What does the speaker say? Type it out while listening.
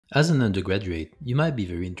As an undergraduate, you might be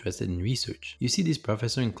very interested in research. You see this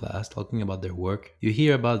professor in class talking about their work, you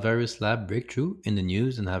hear about various lab breakthrough in the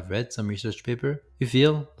news and have read some research paper. You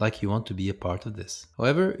feel like you want to be a part of this.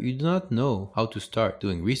 However, you do not know how to start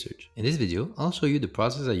doing research. In this video, I'll show you the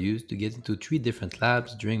process I used to get into 3 different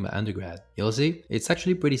labs during my undergrad. You'll see, it's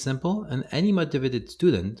actually pretty simple and any motivated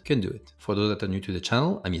student can do it. For those that are new to the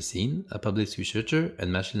channel, I'm Yassine, a published researcher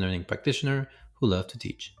and machine learning practitioner who love to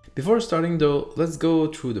teach. Before starting though, let's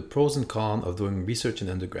go through the pros and cons of doing research in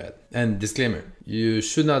undergrad. And disclaimer, you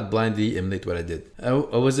should not blindly emulate what I did. I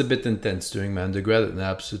was a bit intense during my undergrad and I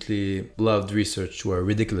absolutely loved research to a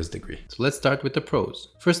ridiculous degree. So let's start with the pros.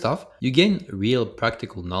 First off, you gain real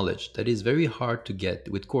practical knowledge that is very hard to get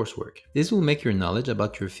with coursework. This will make your knowledge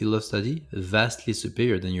about your field of study vastly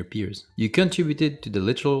superior than your peers. You contributed to the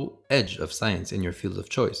literal edge of science in your field of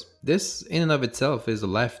choice. This in and of itself is a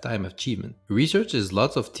lifetime achievement. Research is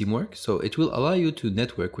lots of teamwork, so it will allow you to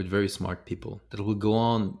network with very smart people that will go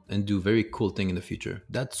on and do very cool things in the future.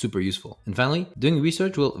 That's super useful. And finally, doing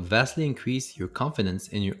research will vastly increase your confidence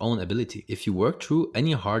in your own ability. If you work through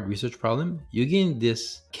any hard research problem, you gain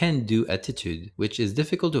this can-do attitude, which is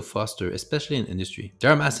difficult to foster, especially in industry.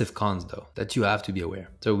 There are massive cons though, that you have to be aware.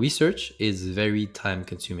 So research is very time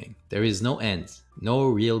consuming. There is no ends. No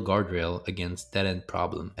real guardrail against dead-end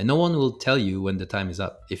problem. And no one will tell you when the time is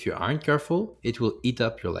up. If you aren't careful, it will eat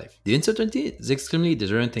up your life. The uncertainty is extremely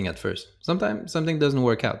disorienting at first. Sometimes something doesn't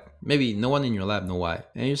work out. Maybe no one in your lab know why,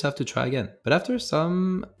 and you just have to try again. But after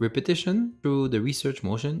some repetition through the research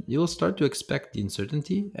motion, you will start to expect the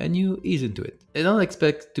uncertainty and you ease into it. And don't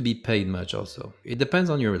expect to be paid much also. It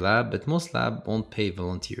depends on your lab, but most labs won't pay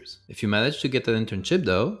volunteers. If you manage to get an internship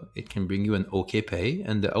though, it can bring you an okay pay,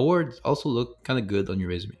 and the awards also look kind of good on your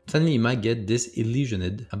resume. Suddenly you might get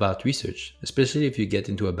disillusioned about research, especially if you get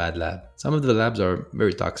into a bad lab. Some of the labs are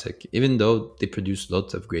very toxic, even though they produce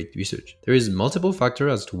lots of great research. There is multiple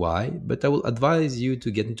factors as to why, but I will advise you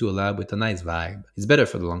to get into a lab with a nice vibe. It's better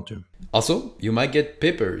for the long term. Also, you might get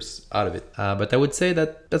papers out of it, but I would say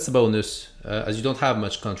that that's a bonus, as you don't have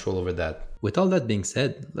much control over that. With all that being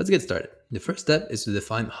said, let's get started. The first step is to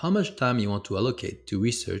define how much time you want to allocate to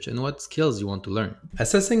research and what skills you want to learn.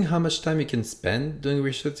 Assessing how much time you can spend doing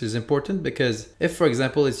research is important because if, for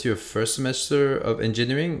example, it's your first semester of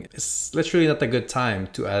engineering, it's literally not a good time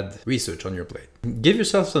to add research on your plate. Give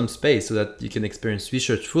yourself some space so that you can experience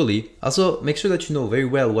research fully. Also, make sure that you know very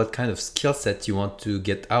well what kind of skill set you want to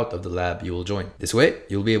get out of the lab you will join. This way,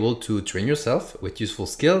 you'll be able to train yourself with useful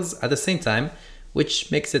skills at the same time,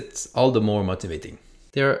 which makes it all the more motivating.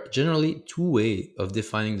 There are generally 2 ways of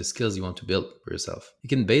defining the skills you want to build for yourself. You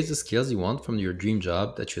can base the skills you want from your dream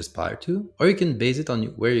job that you aspire to, or you can base it on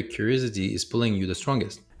where your curiosity is pulling you the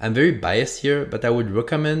strongest. I'm very biased here, but I would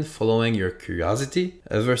recommend following your curiosity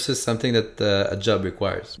versus something that a job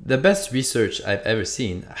requires. The best research I've ever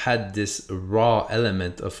seen had this raw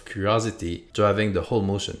element of curiosity driving the whole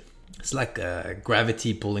motion. It's like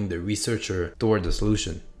gravity pulling the researcher toward the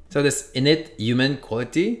solution. So this innate human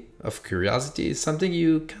quality of curiosity is something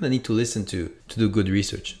you kind of need to listen to do good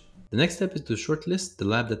research. The next step is to shortlist the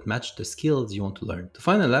lab that match the skills you want to learn. To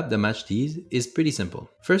find a lab that match these is pretty simple.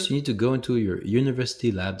 First, you need to go into your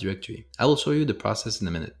university lab directory. I will show you the process in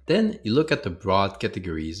a minute. Then you look at the broad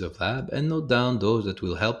categories of lab and note down those that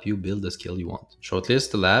will help you build the skill you want.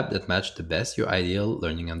 Shortlist the lab that match the best your ideal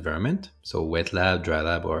learning environment. So wet lab, dry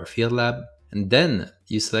lab, or field lab. And then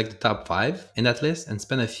you select the top 5 in that list and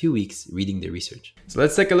spend a few weeks reading the research. So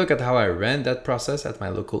let's take a look at how I ran that process at my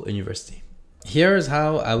local university. Here's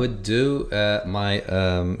how I would do my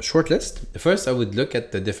shortlist. First, I would look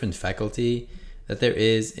at the different faculty that there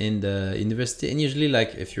is in the university. And usually,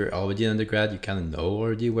 like if you're already an undergrad, you kind of know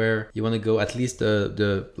already where you want to go, at least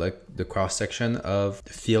the cross section of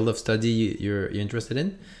the field of study you're interested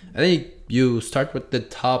in. And then you start with the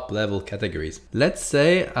top level categories. Let's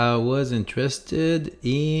say I was interested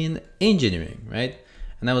in engineering, right?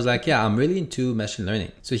 And I was like, yeah, I'm really into machine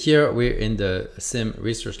learning. So here we're in the SIM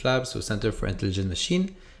research lab, so Center for Intelligent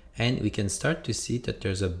Machine. And we can start to see that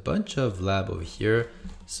there's a bunch of lab over here.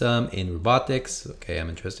 Some in robotics. Okay, I'm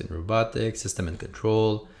interested in robotics, system and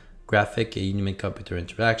control, graphic, human computer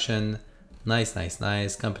interaction. Nice.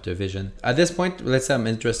 Computer vision. At this point, let's say I'm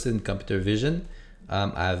interested in computer vision.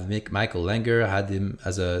 I have Michael Langer. I had him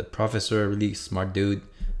as a professor, really smart dude.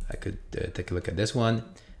 I could take a look at this one.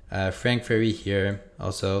 Frank Ferry here,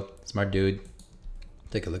 also smart dude.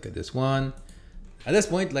 Take a look at this one. At this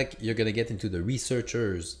point, like you're gonna get into the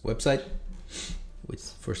researcher's website, which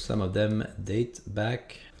for some of them date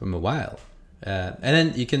back from a while. And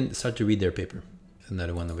then you can start to read their paper.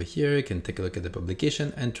 another one over here. You can take a look at the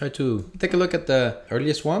publication and try to take a look at the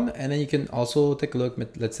earliest one. And then you can also take a look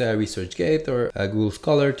at, let's say, a ResearchGate or a Google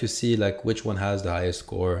Scholar to see like which one has the highest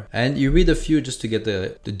score. And you read a few just to get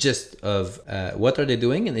the gist of what are they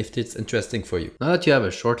doing and if it's interesting for you. Now that you have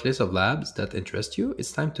a short list of labs that interest you,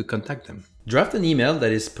 it's time to contact them. Draft an email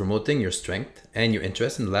that is promoting your strength and your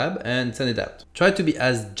interest in the lab and send it out. Try to be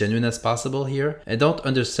as genuine as possible here and don't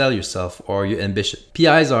undersell yourself or your ambition.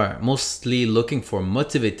 PIs are mostly looking for a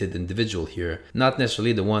motivated individual here, not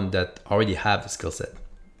necessarily the one that already have the skill set.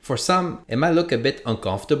 For some, it might look a bit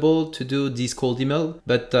uncomfortable to do these cold emails,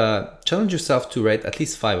 but challenge yourself to write at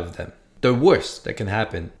least 5 of them. The worst that can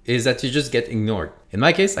happen is that you just get ignored. In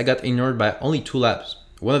my case, I got ignored by only 2 labs.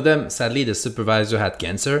 One of them, sadly, the supervisor had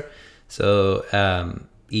cancer. So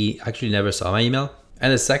he actually never saw my email.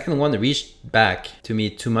 And the second one reached back to me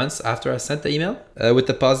 2 months after I sent the email with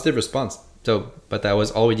a positive response. But I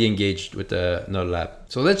was already engaged with another lab.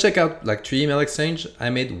 So let's check out like 3 email exchange I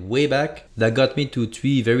made way back that got me to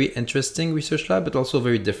 3 very interesting research labs, but also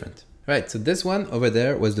very different. Right, so this one over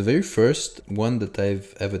there was the very first one that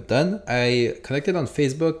I've ever done. I connected on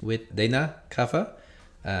Facebook with Dana Kafa,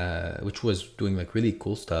 which was doing like really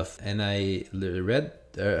cool stuff. And I read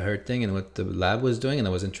her thing and what the lab was doing, and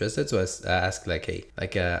I was interested, so I asked like, hey,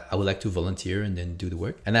 I would like to volunteer and then do the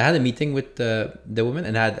work. And I had a meeting with the woman,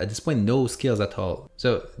 and I had at this point no skills at all.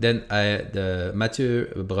 So then the Mathieu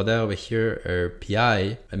brother over here, her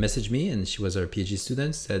PI, messaged me, and she was our PhD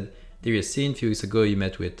student, said, "Dear Yassine, a few weeks ago you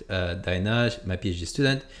met with Dinah, my PhD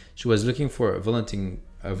student. She was looking for a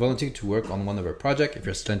volunteer to work on one of her projects. If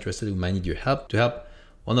you're still interested, we might need your help to help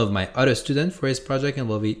one of my other students for his project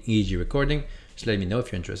involving EEG recording. Just let me know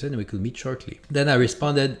if you're interested and we could meet shortly." Then I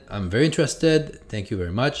responded, "I'm very interested. Thank you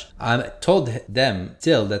very much." I told them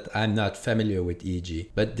still that I'm not familiar with EEG,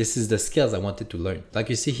 but this is the skills I wanted to learn. Like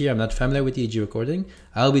you see here, I'm not familiar with EEG recording.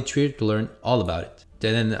 I'll be treated to learn all about it.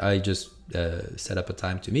 Then I just set up a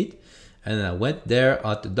time to meet. And then I went there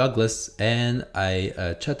at the Douglas and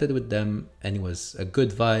I chatted with them, and it was a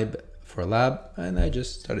good vibe for a lab, and I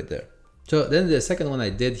just started there. So then the second one I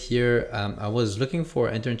did here, I was looking for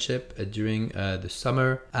internship during the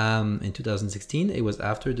summer in 2016. It was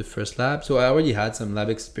after the first lab. So I already had some lab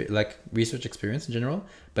experience, like research experience in general,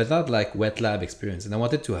 but not like wet lab experience. And I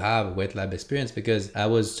wanted to have wet lab experience because I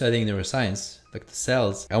was studying neuroscience, like the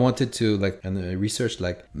cells. I wanted to research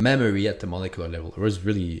like memory at the molecular level. I was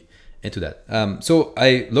really into that. So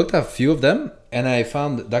I looked at a few of them and I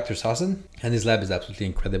found Dr. Sasson, and his lab is absolutely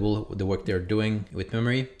incredible, the work they're doing with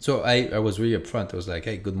memory. So I was really upfront. I was like,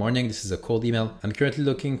 "Hey, good morning. This is a cold email. I'm currently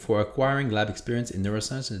looking for acquiring lab experience in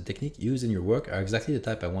neuroscience, and the technique used in your work are exactly the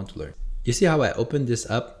type I want to learn." You see how I opened this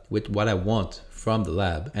up with what I want from the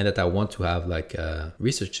lab and that I want to have like a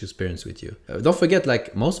research experience with you. Don't forget,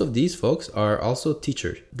 like most of these folks are also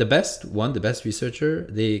teachers. The best researcher,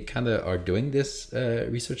 they kind of are doing this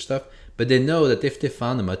research stuff, but they know that if they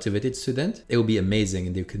found a motivated student, it will be amazing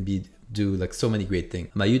and they can do like so many great things.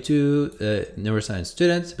 I'm a U2 neuroscience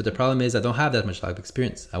student, but the problem is I don't have that much lab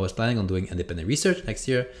experience. I was planning on doing independent research next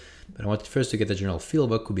year, but I wanted first to get a general feel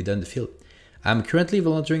of what could be done in the field. I'm currently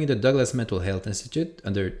volunteering in the Douglas Mental Health Institute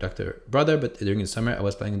under Dr. Brother, but during the summer I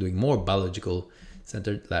was planning on doing more biological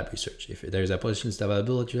centered lab research. If there's a position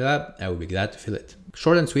available at your lab, I would be glad to fill it.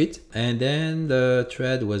 Short and sweet. And then the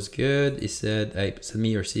thread was good. He said, "Hey, send me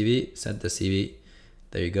your CV." Sent the CV.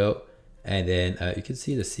 There you go. And then you can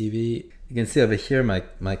see the CV. You can see over here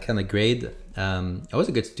my kind of grade. I was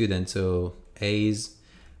a good student, so A's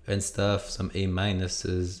and stuff, some A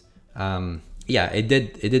minuses. Yeah, it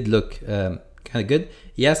did look kind of good.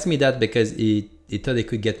 He asked me that because he thought he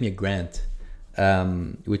could get me a grant,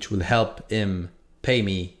 which will help him pay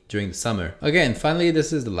me during the summer. Okay, and finally,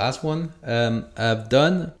 this is the last one I've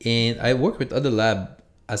done, and I work with other lab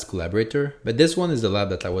as collaborator, but this one is the lab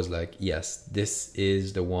that I was like, yes, this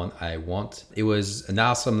is the one I want. It was an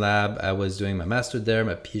awesome lab. I was doing my master there,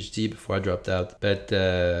 my PhD before I dropped out, but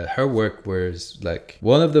her work was like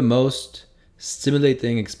one of the most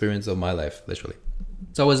stimulating experience of my life, literally.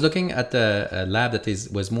 So I was looking at a lab that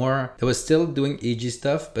was still doing EEG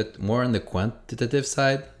stuff, but more on the quantitative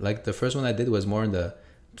side. Like the first one I did was more on the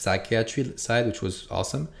psychiatry side, which was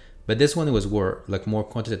awesome. But this one was more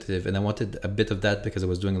quantitative, and I wanted a bit of that because I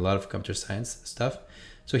was doing a lot of computer science stuff.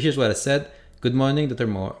 So here's what I said. "Good morning, Dr.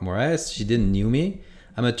 Moraes." She didn't know me.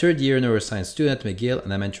 "I'm a third year neuroscience student at McGill,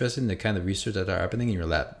 and I'm interested in the kind of research that are happening in your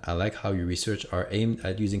lab. I like how your research are aimed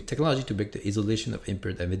at using technology to break the isolation of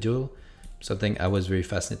impaired individual, something I was very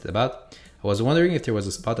fascinated about. I was wondering if there was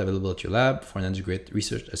a spot available at your lab for an undergrad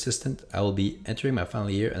research assistant. I will be entering my final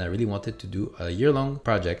year and I really wanted to do a year-long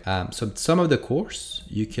project. So some of the course,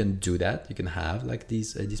 you can do that. You can have like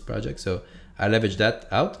these projects. So I leverage that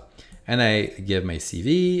out and I give my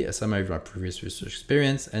CV, a summary of my previous research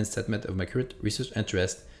experience and statement of my current research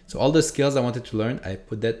interest. So all the skills I wanted to learn, I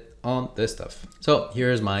put that on this stuff. So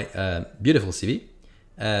here's my beautiful CV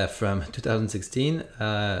from 2016,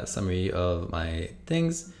 summary of my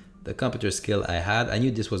things, the computer skill I had. I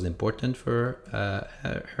knew this was important for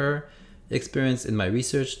her. Experience in my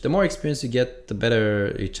research. The more experience you get, the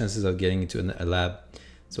better your chances of getting into a lab.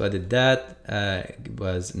 So I did that. It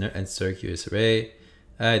was in circular array.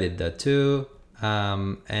 I did that too.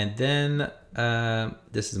 And then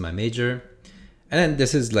this is my major. And then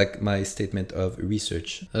this is like my statement of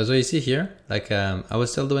research. So you see here, like I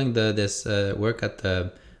was still doing this work at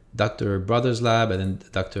the Dr. Brothers lab and then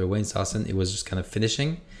Dr. Wayne Sawson. It was just kind of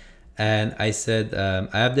finishing. And I said,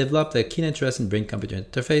 I have developed a keen interest in brain-computer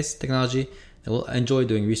interface technology and will enjoy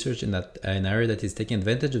doing research in an area that is taking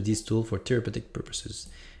advantage of these tools for therapeutic purposes.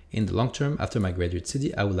 In the long term, after my graduate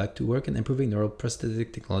study, I would like to work on improving neural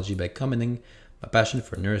prosthetic technology by combining my passion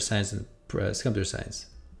for neuroscience and computer science.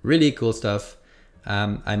 Really cool stuff.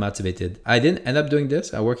 I'm motivated. I didn't end up doing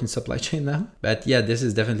this. I work in supply chain now. But yeah, this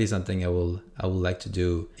is definitely something I would like to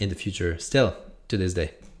do in the future still to this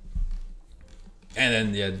day. And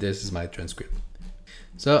then, yeah, this is my transcript.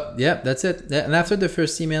 So yeah, that's it. And after the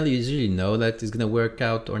first email, you usually know that it's going to work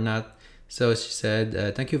out or not. So she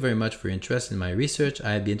said, thank you very much for your interest in my research.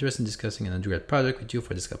 I'd be interested in discussing an undergrad project with you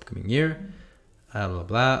for this upcoming year. Blah, blah,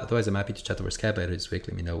 blah. Otherwise, I'm happy to chat over Skype later this week.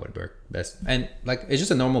 Let me know what worked best. And like, it's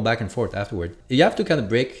just a normal back and forth afterward. You have to kind of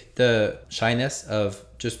break the shyness of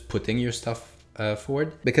just putting your stuff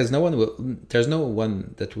forward, because there's no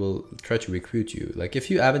one that will try to recruit you. Like if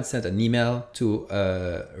you haven't sent an email to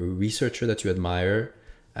a researcher that you admire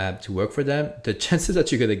to work for them, the chances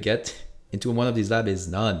that you're gonna get into one of these labs is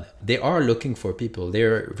none. They are looking for people.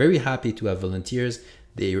 They're very happy to have volunteers.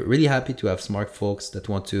 They're really happy to have smart folks that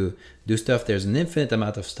want to do stuff. There's an infinite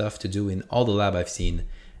amount of stuff to do in all the lab I've seen,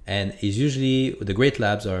 and it's usually the great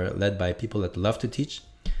labs are led by people that love to teach.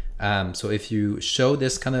 So if you show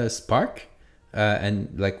this kind of spark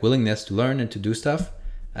and like willingness to learn and to do stuff,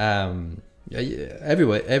 every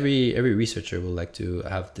researcher will like to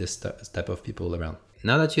have this type of people around.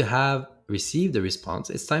 Now that you have received the response,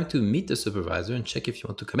 it's time to meet the supervisor and check if you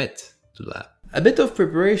want to commit to the lab. A bit of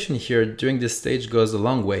preparation here during this stage goes a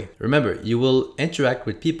long way. Remember, you will interact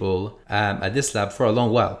with people at this lab for a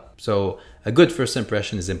long while, so a good first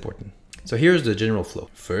impression is important. So here's the general flow.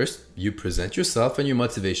 First, you present yourself and your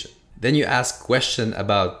motivation. Then you ask questions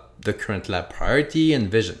about the current lab priority and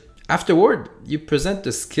vision. Afterward, you present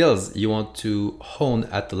the skills you want to hone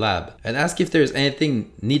at the lab and ask if there's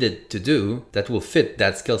anything needed to do that will fit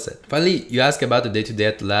that skill set. Finally, you ask about the day-to-day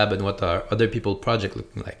at the lab and what are other people's projects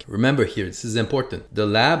looking like. Remember here, this is important. The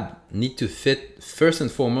lab need to fit first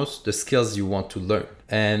and foremost the skills you want to learn,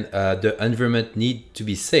 and the environment need to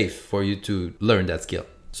be safe for you to learn that skill.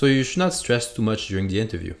 So you should not stress too much during the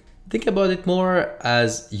interview. Think about it more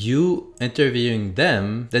as you interviewing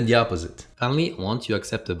them than the opposite. Finally, once you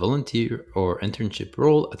accept a volunteer or internship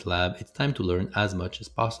role at lab, it's time to learn as much as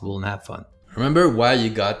possible and have fun. Remember why you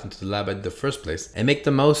got into the lab in the first place and make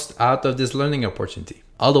the most out of this learning opportunity,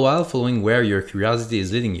 all the while following where your curiosity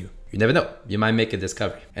is leading you. You never know, you might make a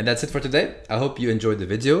discovery. And that's it for today. I hope you enjoyed the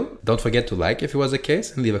video. Don't forget to like if it was the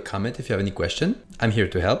case and leave a comment if you have any question. I'm here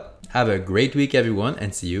to help. Have a great week everyone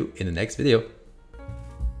and see you in the next video.